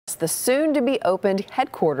the soon-to-be-opened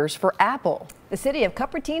headquarters for Apple. The city of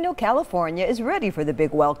Cupertino, California is ready for the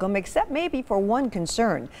big welcome, except maybe for one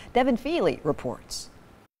concern. Devin Feely reports.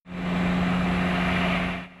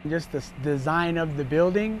 Just the design of the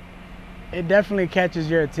building, it definitely catches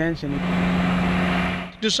your attention.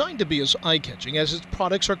 Designed to be as eye-catching as its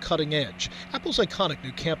products are cutting edge, Apple's iconic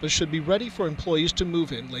new campus should be ready for employees to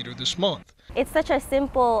move in later this month. It's such a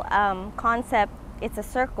simple concept. It's a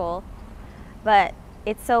circle, but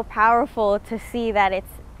it's so powerful to see that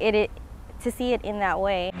to see it in that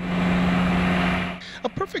way. A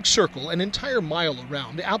perfect circle, an entire mile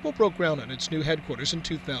around, Apple broke ground on its new headquarters in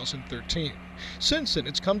 2013. Since then,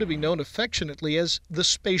 it's come to be known affectionately as the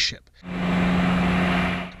spaceship.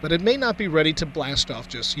 But it may not be ready to blast off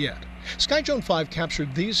just yet. Skyzone 5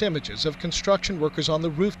 captured these images of construction workers on the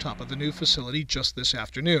rooftop of the new facility just this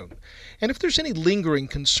afternoon. And if there's any lingering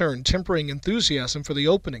concern tempering enthusiasm for the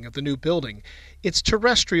opening of the new building, it's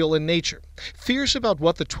terrestrial in nature. Fears about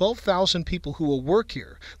what the 12,000 people who will work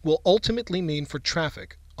here will ultimately mean for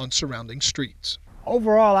traffic on surrounding streets.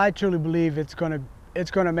 Overall, I truly believe it's going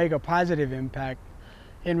to make a positive impact.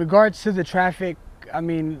 In regards to the traffic, I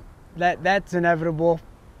mean, that's inevitable.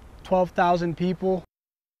 12,000 people.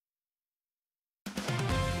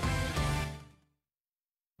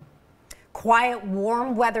 Quiet,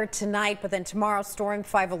 warm weather tonight, but then tomorrow, Storm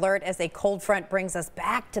 5 alert as a cold front brings us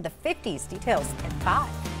back to the 50s. Details at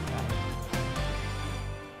 5.